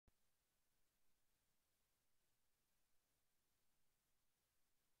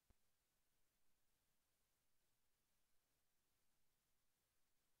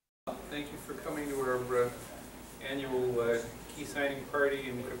Thank you for coming to our annual key signing party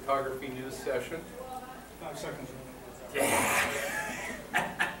and cryptography news session. 5 seconds. Yeah.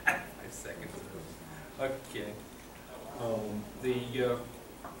 5 seconds. Okay.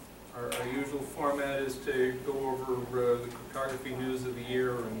 Our usual format is to go over the cryptography news of the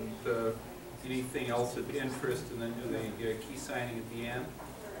year and anything else of interest, and then do the key signing at the end.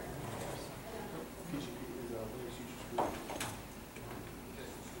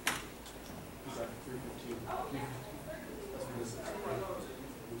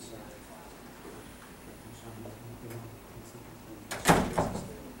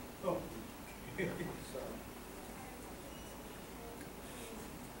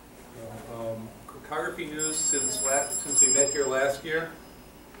 Cryptography news since we met here last year.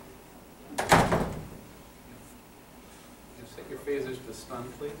 Set your phasers to stun,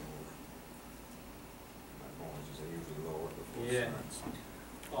 please. Yeah.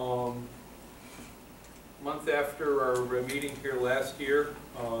 Month after our meeting here last year,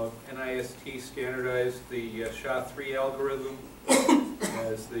 NIST standardized the SHA-3 algorithm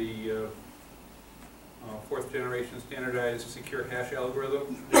as the 4th generation standardized secure hash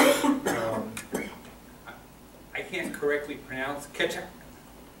algorithm. I can't correctly pronounce Ketchuk,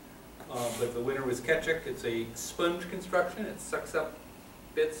 but the winner was Ketchuk. It's a sponge construction. It sucks up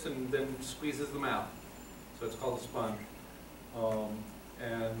bits and then squeezes them out. So it's called a sponge.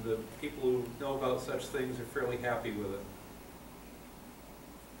 And the people who know about such things are fairly happy with it.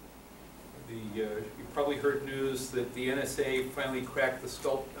 You probably heard news that the NSA finally cracked the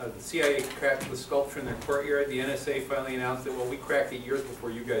CIA cracked the sculpture in their courtyard. The NSA finally announced that, well, we cracked it years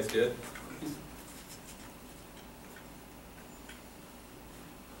before you guys did.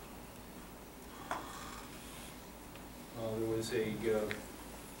 There was a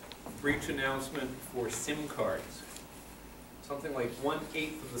breach announcement for SIM cards. Something like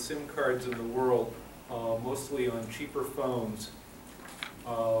 1/8 of the SIM cards in the world, mostly on cheaper phones,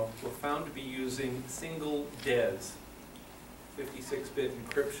 were found to be using single DES, 56-bit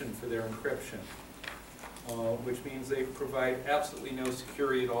encryption for their encryption, which means they provide absolutely no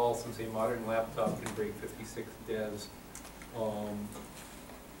security at all, since a modern laptop can break 56 DES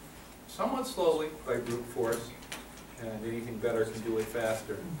somewhat slowly by brute force, and anything better can do it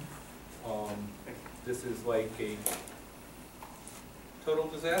faster. This is like a total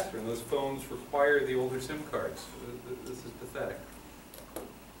disaster, and those phones require the older SIM cards. This is pathetic.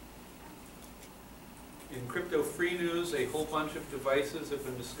 In crypto-free news, a whole bunch of devices have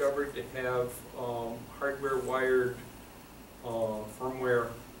been discovered to have hardware-wired firmware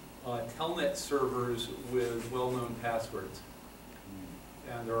telnet servers with well-known passwords.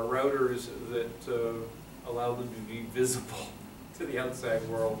 And there are routers that allow them to be visible to the outside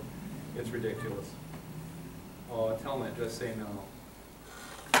world. It's ridiculous. Telnet, just say no.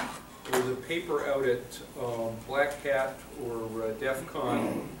 There was a paper out at Black Hat or DEF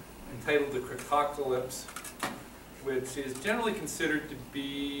CON entitled The Cryptocalypse, which is generally considered to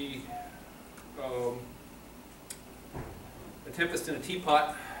be a tempest in a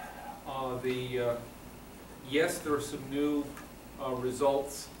teapot. Yes, there are some new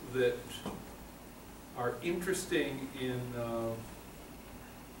results that are interesting in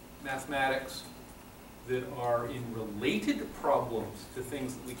mathematics, that are in related problems to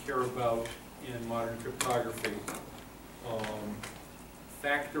things that we care about in modern cryptography.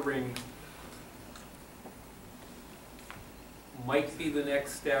 Factoring might be the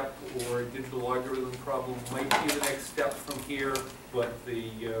next step, or a digital logarithm problem might be the next step from here, but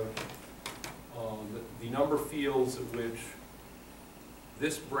the number fields at which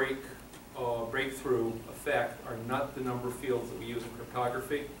this breakthrough effect are not the number fields that we use in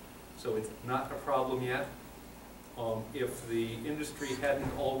cryptography, so it's not a problem yet. If the industry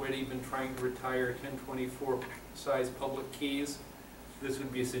hadn't already been trying to retire 1024 size public keys, this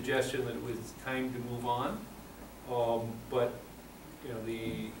would be a suggestion that it was time to move on. But you know,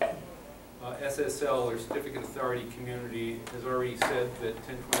 the SSL, or Certificate Authority community, has already said that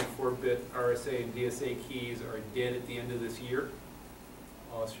 1024-bit RSA and DSA keys are dead at the end of this year.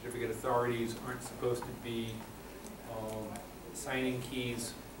 Certificate authorities aren't supposed to be signing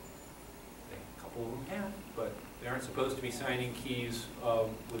keys. A couple of them have, but they aren't supposed to be signing keys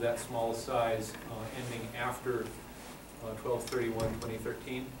with that small size ending after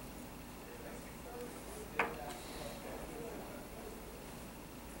 12/31/2013.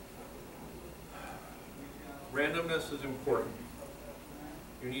 Randomness is important.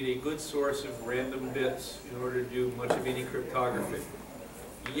 You need a good source of random bits in order to do much of any cryptography.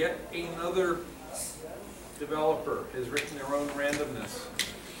 Yet another developer has written their own randomness,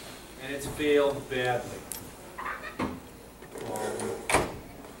 and it's failed badly.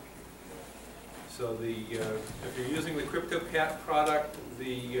 So if you're using the CryptoCat product,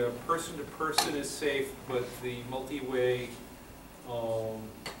 the person-to-person is safe, but the multi-way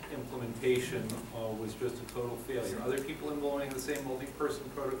implementation was just a total failure. Other people implementing the same multi-person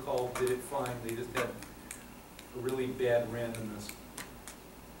protocol did it fine. They just had a really bad randomness.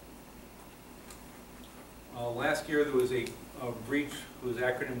 Last year there was a breach whose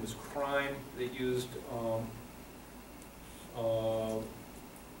acronym was CRIME that used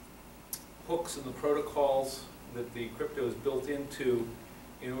hooks in the protocols that the crypto is built into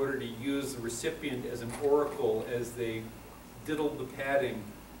in order to use the recipient as an oracle as they diddled the padding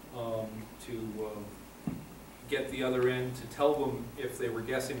to get the other end to tell them if they were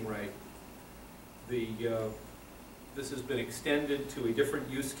guessing right. This has been extended to a different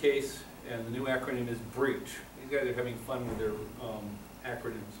use case, and the new acronym is BREACH. These guys are having fun with their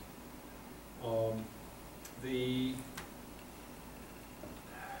acronyms.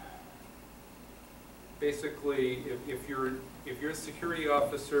 Basically, if you're a security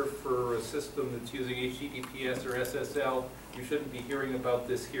officer for a system that's using HTTPS or SSL, you shouldn't be hearing about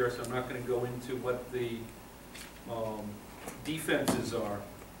this here, so I'm not going to go into what the defenses are.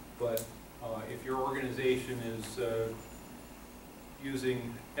 But if your organization is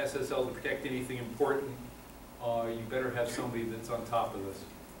using SSL to protect anything important, you better have somebody that's on top of this.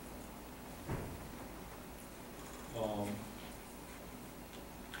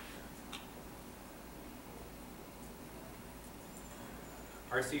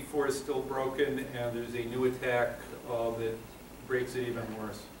 RC4 is still broken, and there's a new attack that breaks it even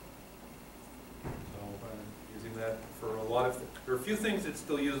worse. So I'm using that for a lot of, there are a few things it's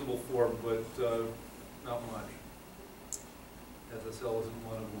still usable for, but not much. SSL isn't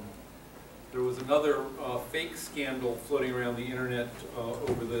one of them. There was another fake scandal floating around the internet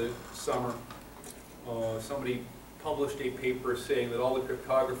over the summer. Somebody published a paper saying that all the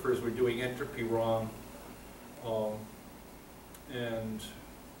cryptographers were doing entropy wrong. And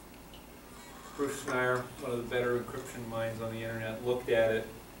Bruce Schneier, one of the better encryption minds on the internet, looked at it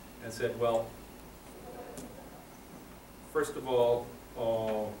and said, well, first of all,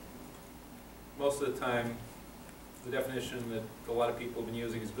 most of the time, the definition that a lot of people have been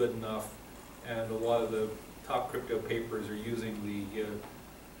using is good enough, and a lot of the top crypto papers are using the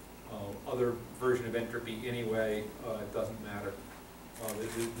other version of entropy anyway. It doesn't matter.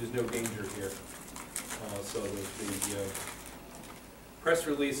 There's no danger here. So the press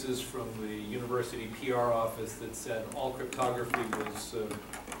releases from the university PR office that said all cryptography was a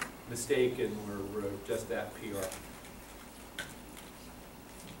mistake and were just that, PR.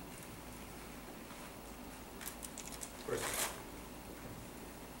 Of course,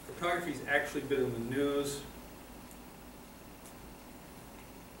 cryptography's actually been in the news.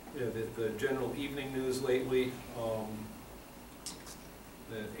 Yeah, the general evening news lately.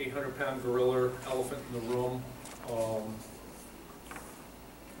 The 800-pound gorilla, elephant in the room.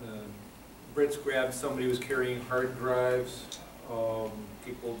 The Brits grabbed somebody who was carrying hard drives.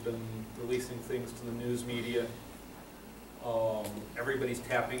 People have been releasing things to the news media. Everybody's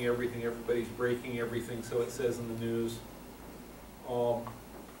tapping everything, everybody's breaking everything, so it says in the news.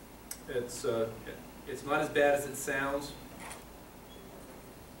 It's not as bad as it sounds.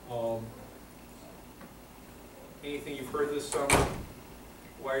 Anything you've heard this summer?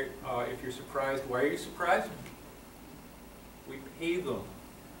 Why, if you're surprised, why are you surprised? We pay them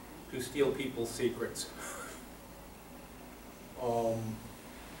to steal people's secrets.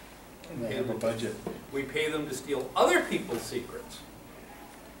 They have a budget. We pay them to steal other people's secrets,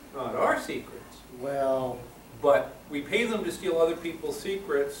 not our secrets. Well, but we pay them to steal other people's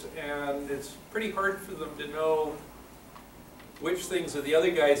secrets, and it's pretty hard for them to know which things are the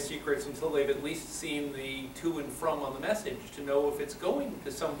other guy's secrets until they've at least seen the to and from on the message to know if it's going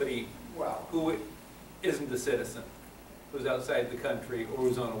to somebody who isn't a citizen, who's outside the country, or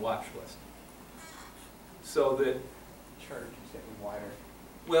who's on a watch list. So that... Charge is getting wider.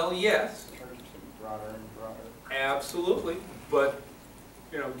 Well, yes. Charge is getting broader and broader. Absolutely. But,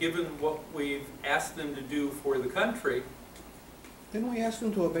 you know, given what we've asked them to do for the country... Didn't we ask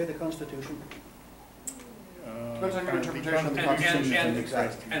them to obey the Constitution? Depends on your interpretation of the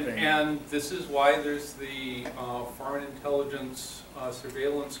Constitution. And this is why there's the Foreign Intelligence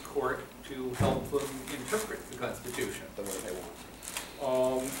Surveillance Court to help them interpret the Constitution. The way they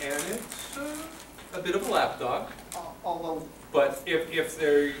want. And it's a bit of a lapdog. Although, but if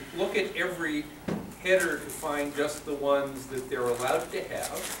they look at every header to find just the ones that they're allowed to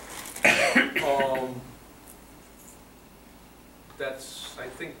have, that's, I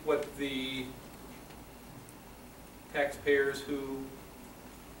think, what the taxpayers who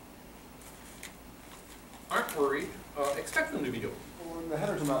aren't worried expect them to be doing. Well, the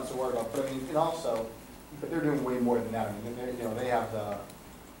headers I'm not so worried about, but I mean, and also, but they're doing way more than that. I mean, they, you know, they have the,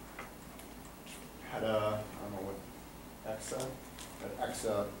 I don't know what,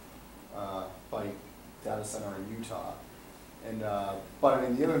 Exa Byte data center in Utah. And, but I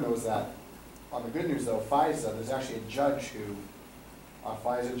mean, the other note is that, on the good news though, FISA, there's actually a judge who, a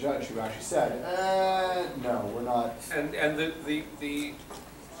FISA judge who actually said, no, we're not. And the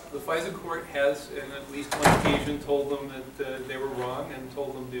FISA court has, on at least one occasion, told them that they were wrong and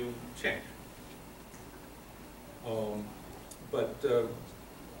told them to change. But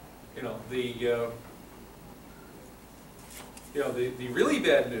you know, the really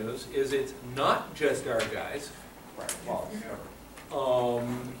bad news is it's not just our guys. Right. Well,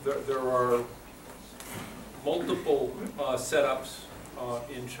 There are multiple setups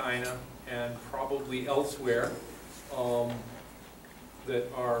in China and probably elsewhere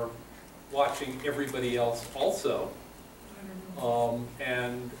that are watching everybody else also,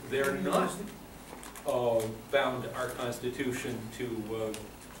 and they're not bound to our Constitution to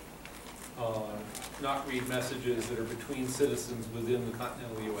not read messages that are between citizens within the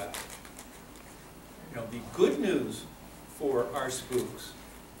continental U.S. You know, the good news for our spooks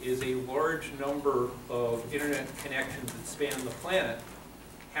is a large number of internet connections that span the planet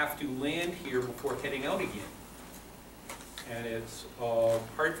have to land here before heading out again. And it's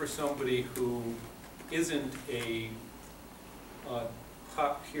hard for somebody who isn't a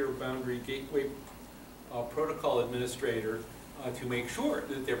top-tier boundary gateway protocol administrator to make sure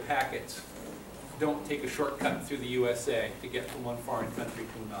that their packets don't take a shortcut through the USA to get from one foreign country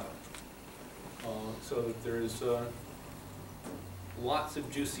to another. So that there's lots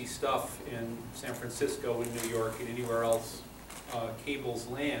of juicy stuff in San Francisco, in New York, and anywhere else cables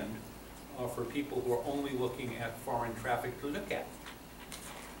land for people who are only looking at foreign traffic to look at.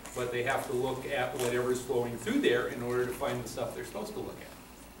 But they have to look at whatever's flowing through there in order to find the stuff they're supposed to look at.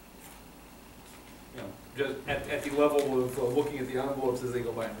 You know, just at the level of looking at the envelopes as they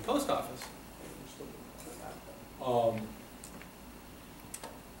go by in the post office.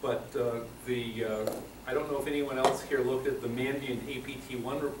 I don't know if anyone else here looked at the Mandiant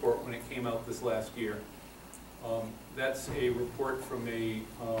APT1 report when it came out this last year. That's a report from a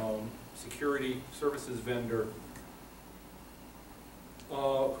security services vendor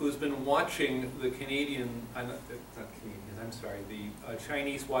who's been watching the Canadian, not Canadians, I'm sorry, the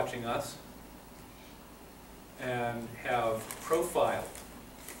Chinese watching us, and have profiled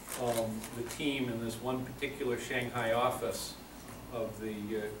the team in this one particular Shanghai office of the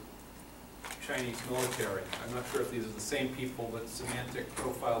Chinese military. I'm not sure if these are the same people that Symantec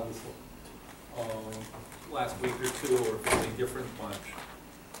profiled this last week or two, or if it's a different bunch.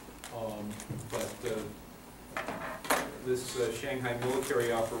 This Shanghai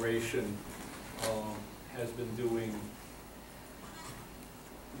military operation has been doing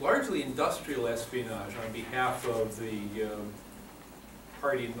largely industrial espionage on behalf of the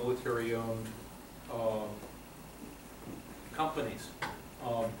party and military-owned companies,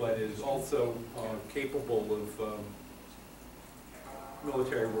 but is also capable of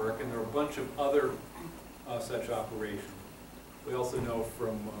military work, and there are a bunch of other such operations. We also know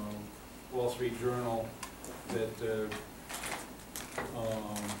from Wall Street Journal that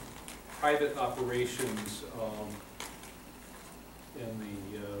private operations in the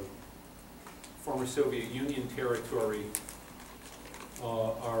former Soviet Union territory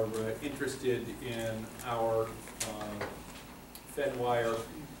are interested in our Fedwire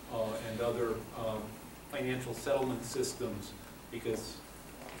and other financial settlement systems, because,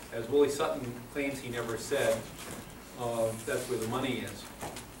 as Willie Sutton claims he never said, that's where the money is.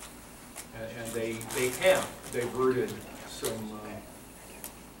 And they have diverted some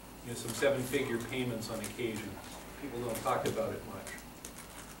some seven-figure payments on occasion. People don't talk about it much.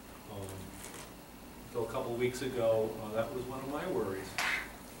 Until a couple of weeks ago, that was one of my worries.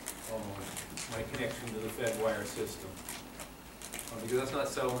 My connection to the Fedwire system. Because that's not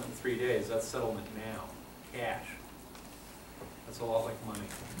settlement in 3 days, that's settlement now, cash. That's a lot like money.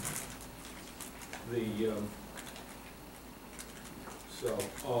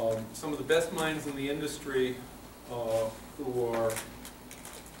 Some of the best minds in the industry who are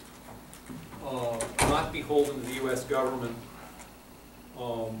not beholden to the U.S. government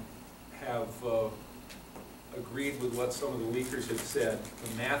have agreed with what some of the leakers have said.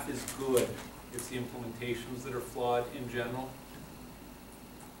 The math is good. It's the implementations that are flawed in general.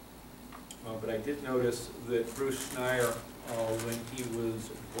 But I did notice that Bruce Schneier, when he was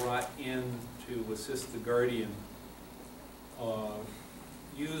brought in to assist the Guardian,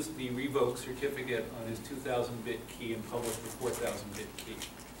 used the revoke certificate on his 2,000-bit key and published the 4,000-bit key.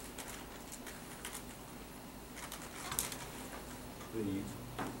 the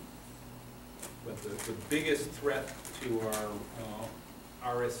biggest threat to our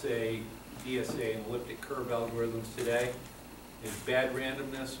RSA, DSA, and elliptic curve algorithms today is bad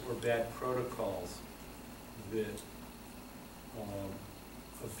randomness or bad protocols that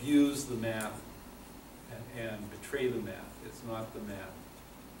abuse the math and betray the math. It's not the math.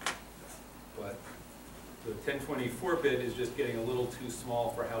 But the 1024-bit is just getting a little too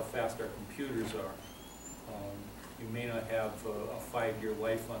small for how fast our computers are. You may not have a 5-year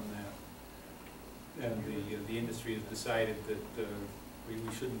life on that. And the industry has decided that we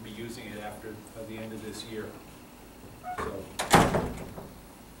shouldn't be using it after the end of this year. So,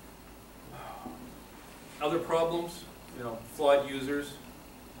 other problems, flawed users.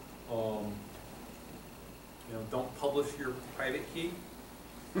 Don't publish your private key.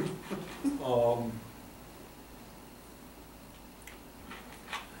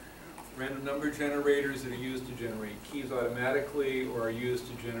 Random number generators that are used to generate keys automatically or are used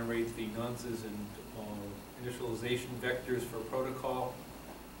to generate the nonces and initialization vectors for protocol.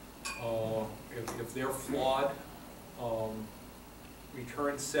 If they're flawed,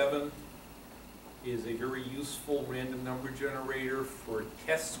 return 7 is a very useful random number generator for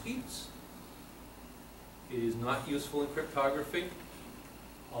test suites. It is not useful in cryptography.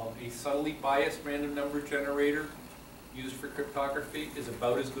 A subtly biased random number generator used for cryptography is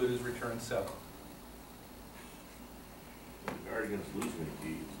about as good as return 7. Guard against losing a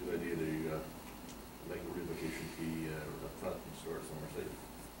key, it's a good idea that you make a replication key up front and store it somewhere safe.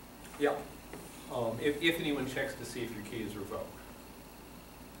 Yeah. If anyone checks to see if your key is revoked.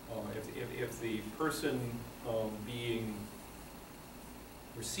 If the person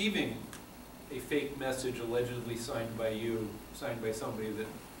receiving a fake message allegedly signed by you, signed by somebody that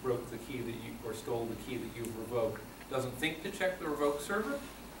broke the key that you, or stole the key that you've revoked, doesn't think to check the revoke server,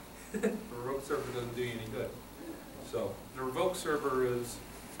 the revoke server doesn't do you any good. So the revoke server is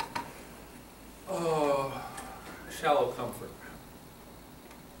shallow comfort.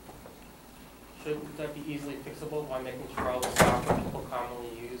 Shouldn't that be easily fixable by making sure all the software people commonly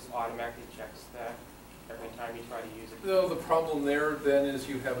use automatically checks that every time you try to use it? No, the problem there then is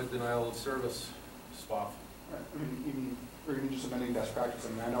you have a denial of service swap. Right. I mean, even just amending best practice. I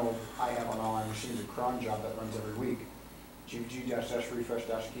mean, I know I have on all my machines a cron job that runs every week.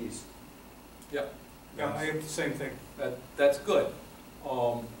 GG-refresh-keys. Yep. Yeah, I have the same thing. That's good,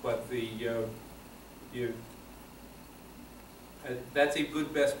 but that's a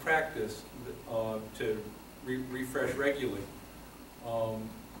good best practice to refresh regularly.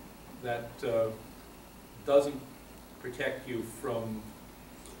 That doesn't protect you from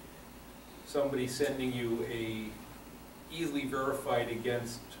somebody sending you a easily verified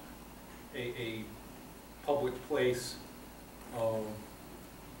against a public place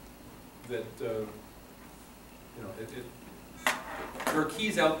that there are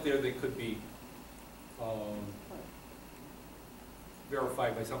keys out there that could be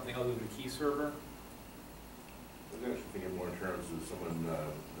verified by something other than the key server. I was actually thinking more in terms of someone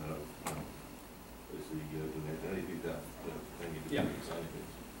basically doing identity theft, thing you Yeah. do signing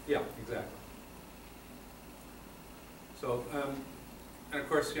things. Yeah, exactly. So, and of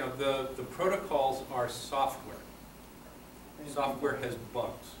course, the protocols are software. Software has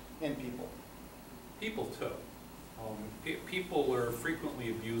bugs. And people. People too. People are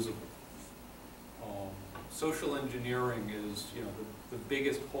frequently abusable. Social engineering is, the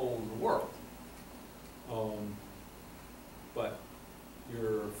biggest hole in the world. But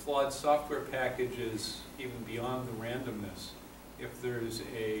your flawed software packages, even beyond the randomness, if there's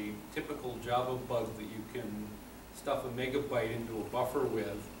a typical Java bug that you can stuff a megabyte into a buffer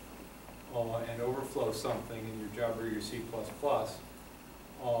with and overflow something in your Java or your C++,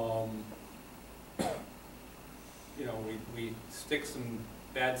 we stick some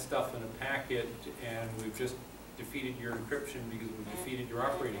bad stuff in a packet and we've just defeated your encryption because we've defeated your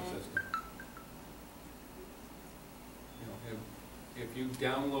operating system. If you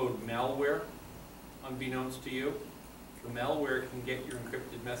download malware, unbeknownst to you, the malware can get your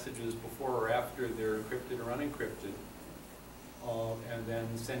encrypted messages before or after they're encrypted or unencrypted, and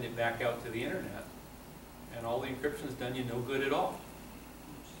then send it back out to the internet. And all the encryption is done you no good at all.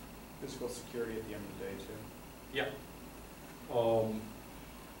 Physical security at the end of the day, too. Yeah.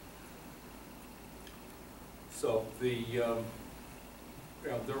 So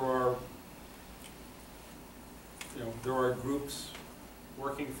there are groups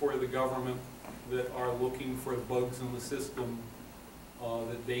working for the government that are looking for bugs in the system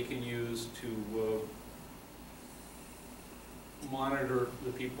that they can use to monitor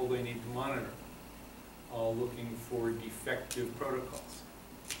the people they need to monitor, looking for defective protocols.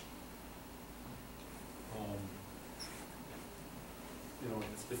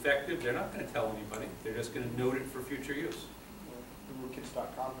 if it's defective, they're not gonna tell anybody. They're just gonna note it for future use. The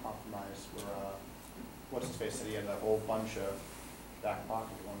rootkits.com compromise where, what's his face said he had a whole bunch of back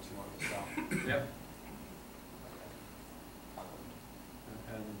pocket ones he wanted to sell. Yep.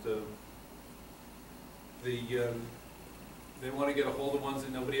 And they want to get a hold of ones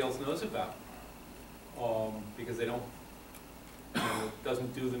that nobody else knows about, because they don't, it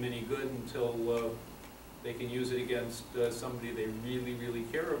doesn't do them any good until they can use it against somebody they really, really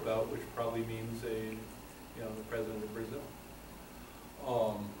care about, which probably means the president of Brazil.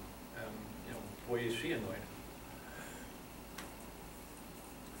 And boy, is she annoyed.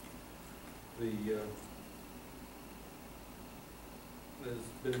 There's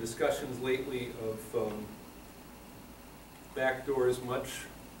been discussions lately of backdoors, much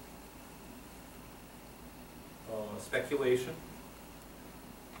speculation.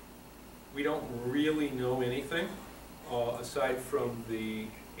 We don't really know anything aside from the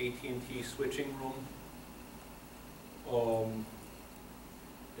AT&T switching room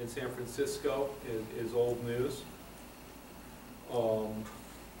in San Francisco is old news.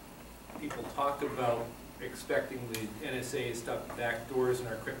 People talk about expecting the NSA to stuff backdoors in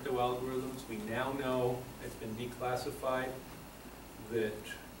our crypto algorithms. We now know, it's been declassified, that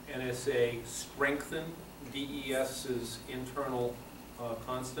NSA strengthened DES's internal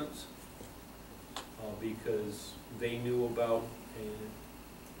constants because they knew about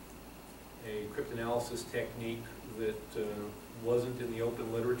a cryptanalysis technique that wasn't in the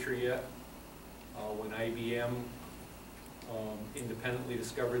open literature yet. When IBM independently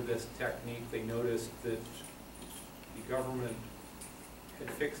discovered this technique, they noticed that the government had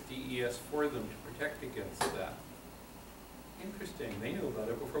fixed DES for them to protect against that. Interesting, they knew about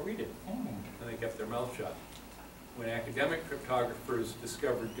it before we did, and they kept their mouth shut. When academic cryptographers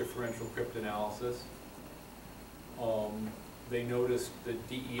discovered differential cryptanalysis, they noticed that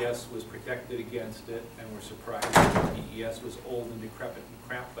DES was protected against it and were surprised that DES was old and decrepit and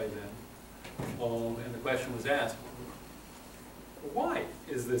crap by then. And the question was asked, why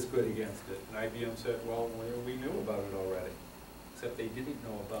is this good against it? And IBM said, well, we knew about it already, except they didn't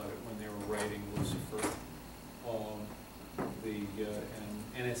know about it when they were writing Lucifer. And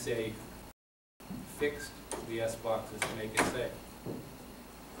NSA fixed the S boxes to make it safe.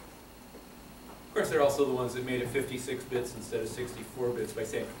 Of course, they're also the ones that made it 56 bits instead of 64 bits by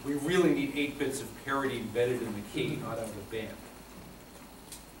saying, we really need 8 bits of parity embedded in the key, not out of the band.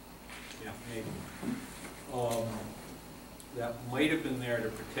 Yeah, maybe. That might have been there to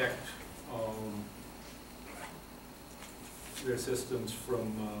protect their systems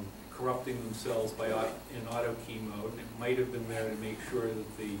from corrupting themselves by in auto key mode. It might have been there to make sure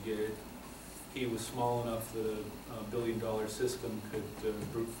that the key was small enough that a billion-dollar system could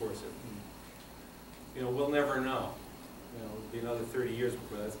brute force it. And, we'll never know. It'll be another 30 years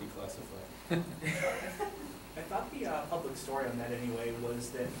before that's declassified. I thought the public story on that anyway was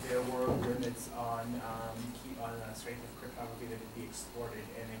that there were limits on strength of cryptography that could be exported,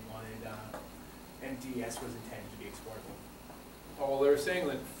 and they wanted MDS was intended to be exportable. Oh, well, they were saying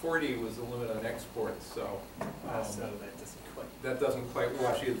that 40 was the limit on exports, so So that doesn't quite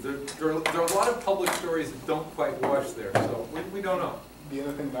wash either. There are a lot of public stories that don't quite wash there, so we don't know. The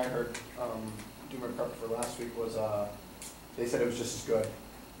other thing that I heard, doing my prep for last week was, they said it was just as good.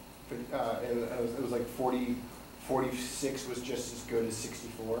 It was like 46 was just as good as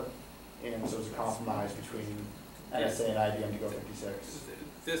 64, and so it was a compromise between NSA and IBM to go 56.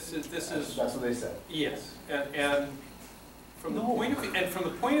 This is That's what they said. Yes, and from the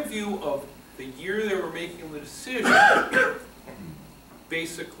point of view of the year they were making the decision,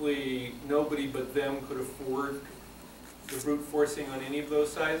 basically nobody but them could afford the brute forcing on any of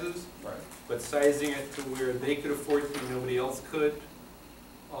those sizes. Right. But sizing it to where they could afford it and nobody else could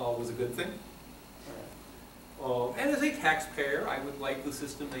was a good thing. Right. And as a taxpayer, I would like the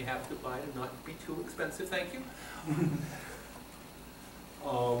system they have to buy to not be too expensive, thank you.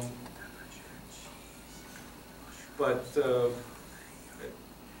 But the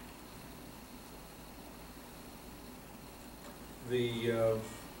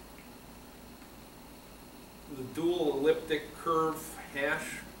dual elliptic curve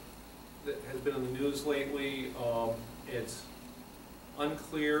hash that has been in the news lately, it's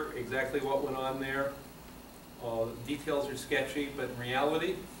unclear exactly what went on there. Details are sketchy, but in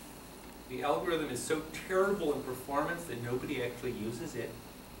reality, the algorithm is so terrible in performance that nobody actually uses it.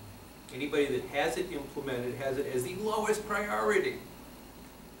 Anybody that has it implemented has it as the lowest priority.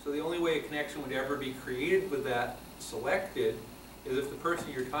 So the only way a connection would ever be created with that selected is if the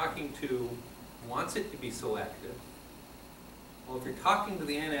person you're talking to wants it to be selected. Well, if you're talking to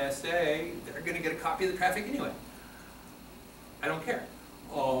the NSA, they're going to get a copy of the traffic anyway. I don't care.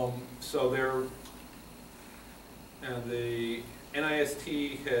 So and the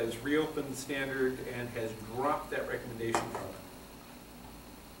NIST has reopened the standard and has dropped that recommendation from it.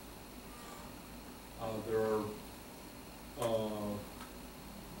 There are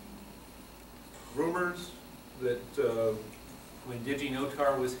rumors that when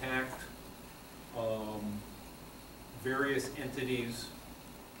DigiNotar was hacked, various entities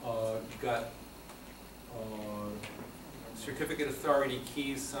got certificate authority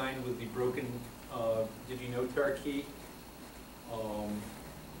keys signed with the broken DigiNotar key.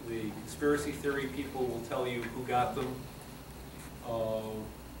 The conspiracy theory people will tell you who got them.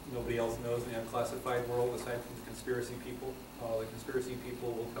 Nobody else knows in the unclassified world aside from the conspiracy people. The conspiracy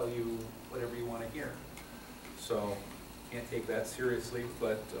people will tell you whatever you want to hear. So, can't take that seriously,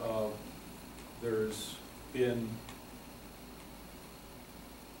 but there's been,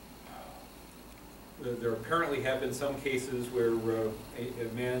 there apparently have been some cases where a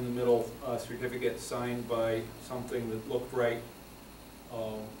man-in-the-middle certificate signed by something that looked right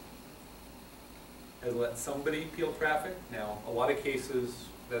has let somebody peel traffic. Now, a lot of cases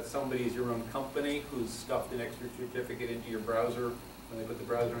that somebody is your own company who's stuffed an extra certificate into your browser when they put the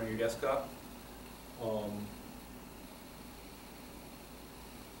browser on your desktop.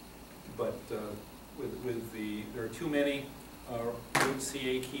 But there are too many root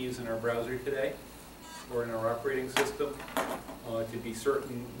CA keys in our browser today, or in our operating system, to be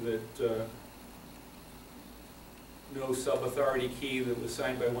certain that no sub-authority key that was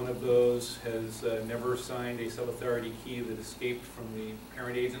signed by one of those has never signed a sub-authority key that escaped from the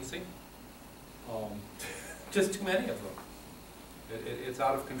parent agency. Just too many of them. It's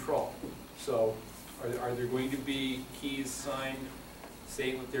out of control. So are there going to be keys signed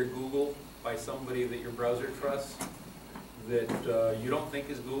saying that they're Google by somebody that your browser trusts that you don't think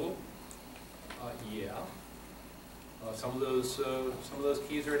is Google? Yeah. Some of those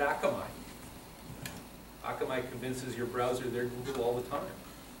keys are at Akamai. Akamai convinces your browser they're Google all the time.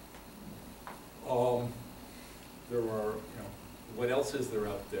 There are, what else is there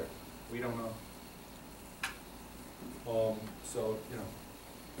out there? We don't know. So,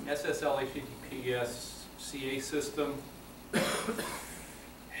 SSL HTTPS CA system,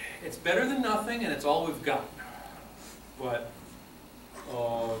 it's better than nothing, and it's all we've got. But,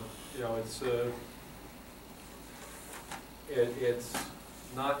 it's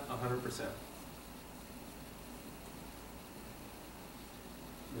not 100%.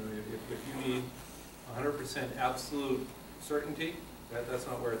 If you need 100% absolute certainty, that's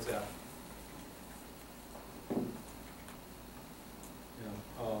not where it's at.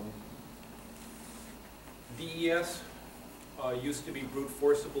 DES used to be brute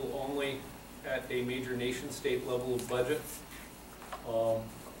forceable only at a major nation-state level of budget.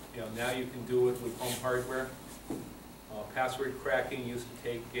 Now you can do it with home hardware. Password cracking used to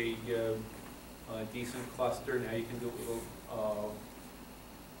take a decent cluster. Now you can do it with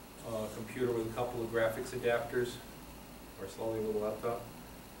a computer with a couple of graphics adapters, or slowly a little laptop.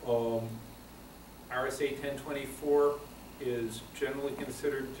 RSA 1024 is generally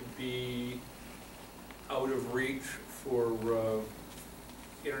considered to be out of reach for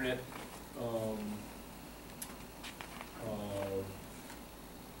internet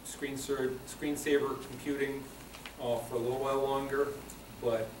screensaver computing for a little while longer,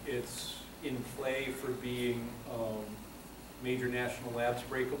 but it's in play for being major national labs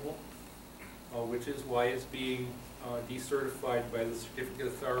breakable, which is why it's being decertified by the Certificate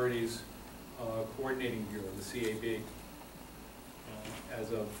Authorities Coordinating Bureau, the CAB,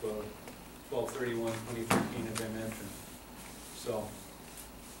 as of 12/31/2013, as I mentioned. So.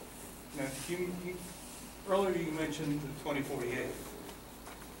 Now, earlier you mentioned the 2048.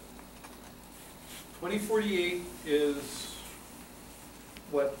 2048 is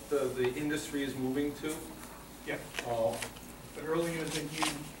what the industry is moving to. Yeah. But earlier,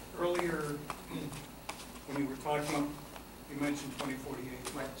 when you were talking, you mentioned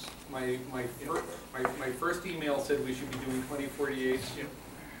 2048. My first email said we should be doing 2048. Yep.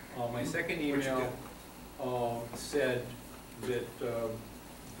 My second email said that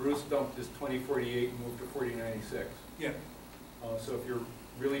Bruce dumped his 2048 and moved to 4096. Yeah. So if you're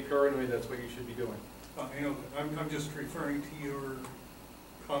really paranoid, that's what you should be doing. I know. I'm just referring to your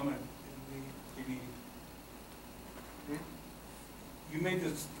comment in the meeting. You made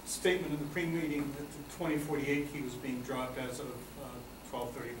this statement in the pre-meeting that the 2048 key was being dropped as of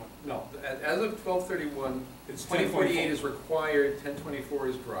 12/31. No, as of 12/31, It's 2048 is required, 1024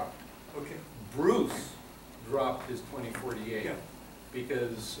 is dropped. Okay. Bruce dropped his 2048 Yeah.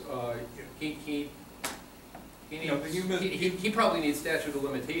 because he No, but you probably needs statute of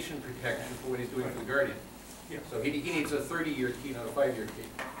limitation protection for what he's doing for the Guardian. Yeah. So he needs a 30-year key, not a 5-year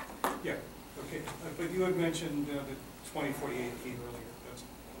key. Yeah, okay, but you had mentioned the 2048 key earlier, that's,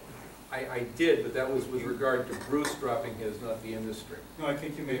 I did, but that was with regard to Bruce dropping his, not the industry. no, I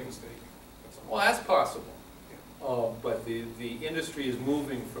think you made a mistake, that's all. Well, that's possible. Yeah. But the industry is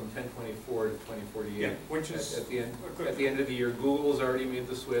moving from 1024 to 2048. Yeah, which is At the end, a good at the end of the year, Google's already made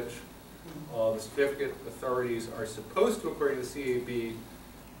the switch. The certificate authorities are supposed to, according to the CAB,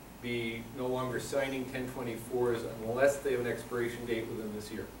 be no longer signing 1024s unless they have an expiration date within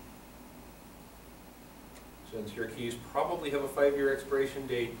this year. Since your keys probably have a 5-year expiration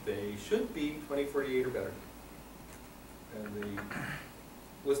date, they should be 2048 or better. And the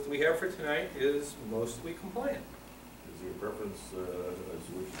list we have for tonight is mostly compliant. Is there a preference as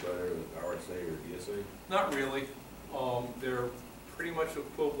to which is better, RSA or DSA? Not really. They're pretty much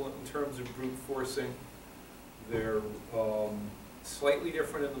equivalent in terms of brute forcing. They're slightly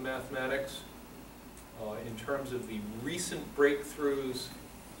different in the mathematics. In terms of the recent breakthroughs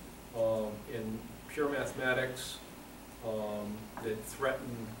in pure mathematics that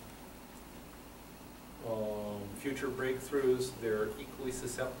threaten future breakthroughs, they're equally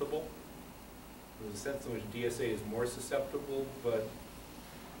susceptible. There's a sense in which DSA is more susceptible, but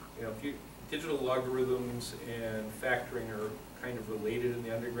digital logarithms and factoring are kind of related in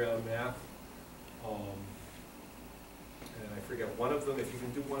the underground math. And I forget one of them. If you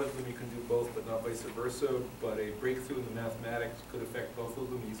can do one of them, you can do both, but not vice versa. But a breakthrough in the mathematics could affect both of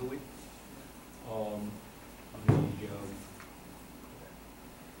them easily.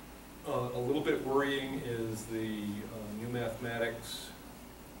 A little bit worrying is the new mathematics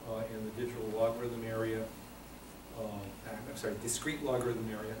in the digital logarithm area. I'm sorry, discrete logarithm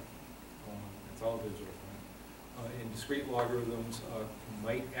area. It's all digital. In discrete logarithms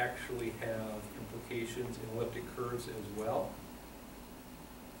might actually have implications in elliptic curves as well,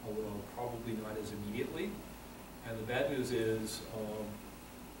 although probably not as immediately. And the bad news is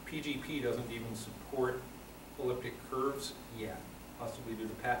PGP doesn't even support elliptic curves yet, possibly due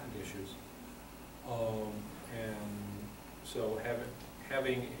to patent issues. And so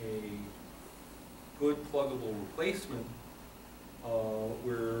having a good pluggable replacement,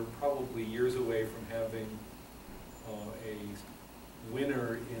 we're probably years away from having a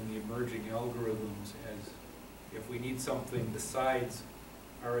winner in the emerging algorithms, as if we need something besides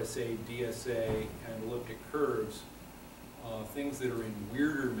RSA, DSA, and elliptic curves, things that are in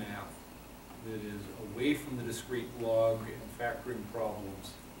weirder math that is away from the discrete log and factoring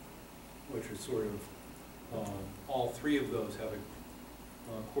problems, which are sort of, all three of those have a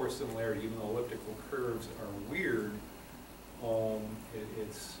core similarity, even though elliptical curves are weird.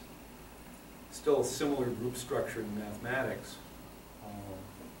 It's still a similar group structure in mathematics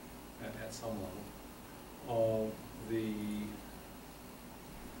at some level. The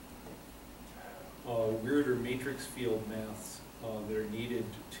weirder matrix field maths that are needed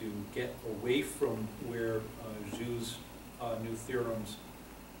to get away from where Zhu's new theorems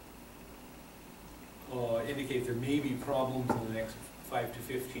indicate there may be problems in the next 5 to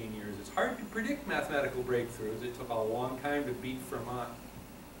 15 years. It's hard to predict mathematical breakthroughs. It took a long time to beat Fermat.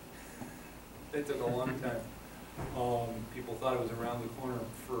 It took a long time. People thought it was around the corner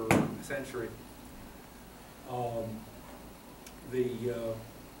for a century.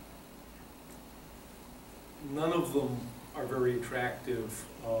 None of them are very attractive,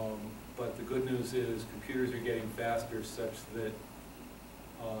 but the good news is computers are getting faster such that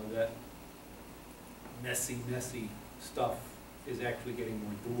that messy stuff is actually getting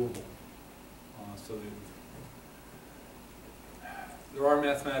more doable. So there are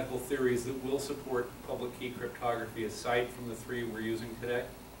mathematical theories that will support public key cryptography aside from the 3 we're using today.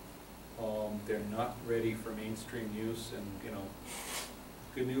 They're not ready for mainstream use, and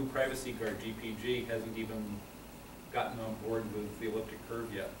GNU Privacy Guard, GPG, hasn't even gotten on board with the elliptic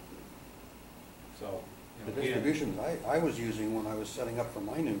curve yet. So, The distributions I was using when I was setting up for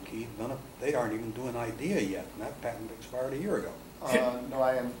my new key, they aren't even doing IDEA yet, and that patent expired a year ago. No,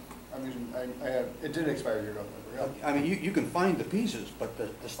 I am. I'm using. I have. It did expire a year ago. I mean, you can find the pieces, but the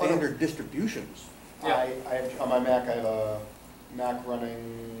standard distributions. Yeah. I have on my Mac. I have a Mac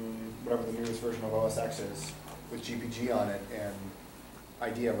running whatever the newest version of OS X is with GPG on it, and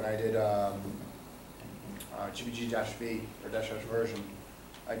IDEA. When I did GPG-V or dash version,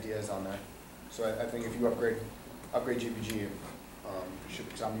 IDEA is on there. So I think if you upgrade GPG,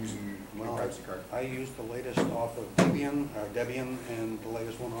 because I'm using Well, privacy card. I used the latest off of Debian, and the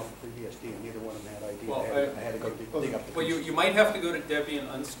latest one off of FreeBSD, and neither one of them had IDEA. Well, I had to go dig up the Well, pieces. you might have to go to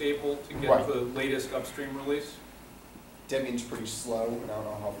Debian unstable to get Right. the latest upstream release. Debian's pretty slow, and I don't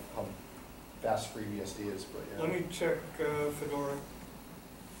know how fast FreeBSD is, but yeah. Let me check Fedora.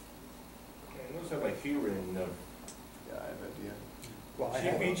 I noticed that my key ring, Yeah, I have an idea. Well, I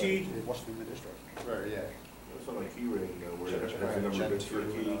have, it, but GPG. it wasn't in the district. Right, yeah. noticed on my key ring where it has Gen- the number Gen of bits for a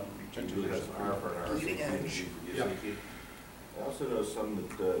 2, key, Gen it 2 usually has an R for an R, Leading and a edge. G for Yeah. the key. I also noticed some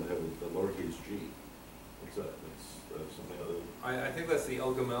that have the lowercase g. What's that? That's something other I think that's the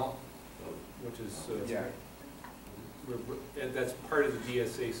Elgamel, than, which is, Yeah, and that's part of the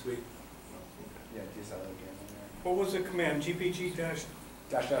DSA suite. yeah, DSL again. What was the command, GPG dash,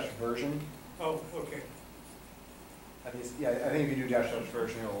 Dash version. oh, okay. I think it's, yeah, I think if you do dash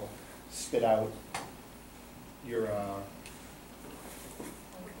version, it'll spit out your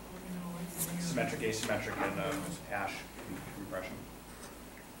symmetric, asymmetric, and hash compression.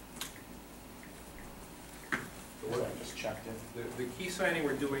 So I just checked it. The key signing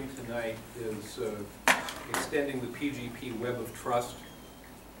we're doing tonight is extending the PGP web of trust.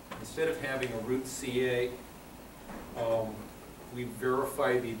 Instead of having a root CA, we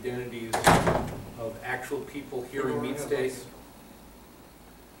verify the identities of actual people here in meet states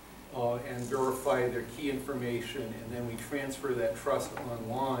and verify their key information, and then we transfer that trust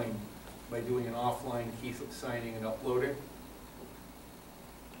online by doing an offline key signing and uploading.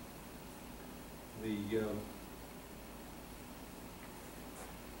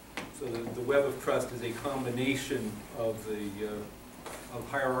 So the web of trust is a combination of of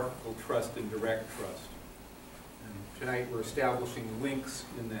hierarchical trust and direct trust. And tonight we're establishing links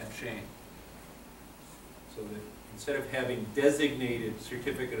in that chain. So that instead of having designated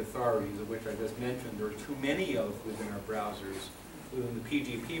certificate authorities, of which I just mentioned, there are too many of within our browsers, within the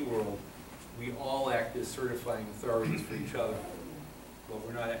PGP world, we all act as certifying authorities for each other. But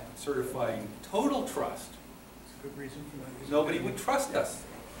we're not certifying total trust. That's a good reason for that. Nobody would trust us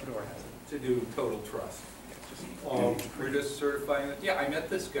Fedora has it. to do total trust. We're just certifying that, yeah, I met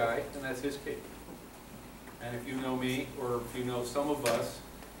this guy, and that's his case. And if you know me, or if you know some of us,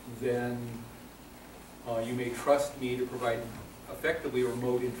 then you may trust me to provide effectively a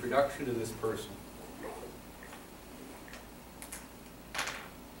remote introduction to this person.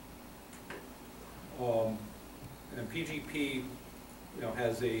 And PGP,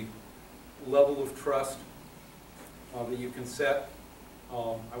 has a level of trust that you can set.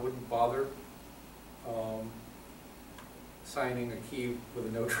 I wouldn't bother signing a key with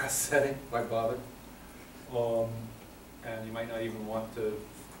a no trust setting. Why bother? And you might not even want to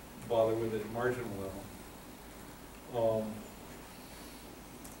bother with it at marginal level.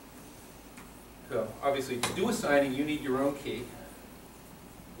 So obviously, to do a signing, you need your own key.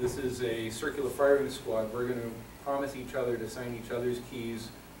 This is a circular firing squad. We're going to promise each other to sign each other's keys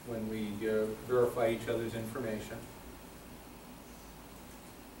when we verify each other's information.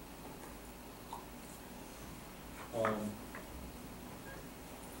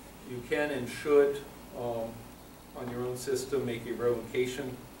 You can and should, on your own system, make a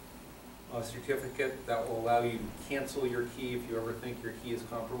revocation certificate that will allow you to cancel your key if you ever think your key is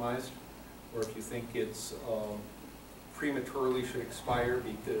compromised, or if you think it's prematurely should expire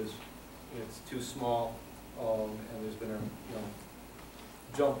because it's too small and there's been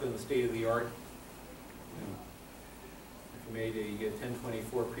a jump in the state of the art. If you made a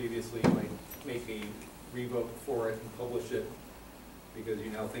 1024 previously, you might make a revoke for it and publish it because you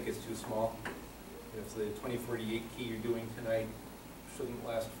now think it's too small. If the 2048 key you're doing tonight shouldn't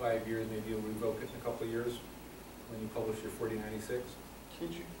last 5 years, maybe you'll revoke it in a couple of years when you publish your 4096.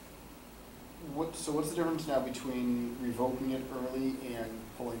 Can't you? So what's the difference now between revoking it early and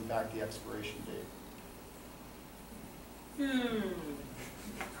pulling back the expiration date?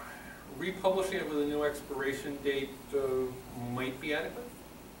 Republishing it with a new expiration date might be adequate.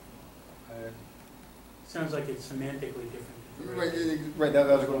 Sounds like it's semantically different. Right, that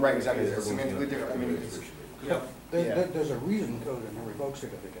was right, exactly. It's semantically different. I mean, it's, Yeah. There's a reason code in the revoke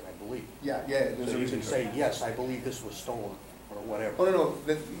certificate, I believe. yeah, there's So a you reason. can say, yes, I believe this was stolen, or whatever. Oh,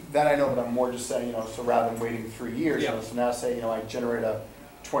 no, that I know, but I'm more just saying, so rather than waiting 3 years, Yeah. so now say, I generate a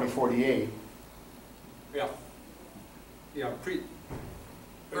 2048. Yeah. Yeah,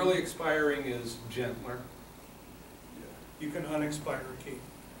 early expiring is gentler. You can unexpire a key.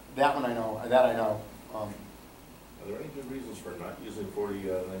 That one I know, that I know. Are there any good reasons for not using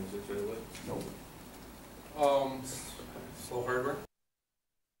 4096 right away? Nope. Slow hardware.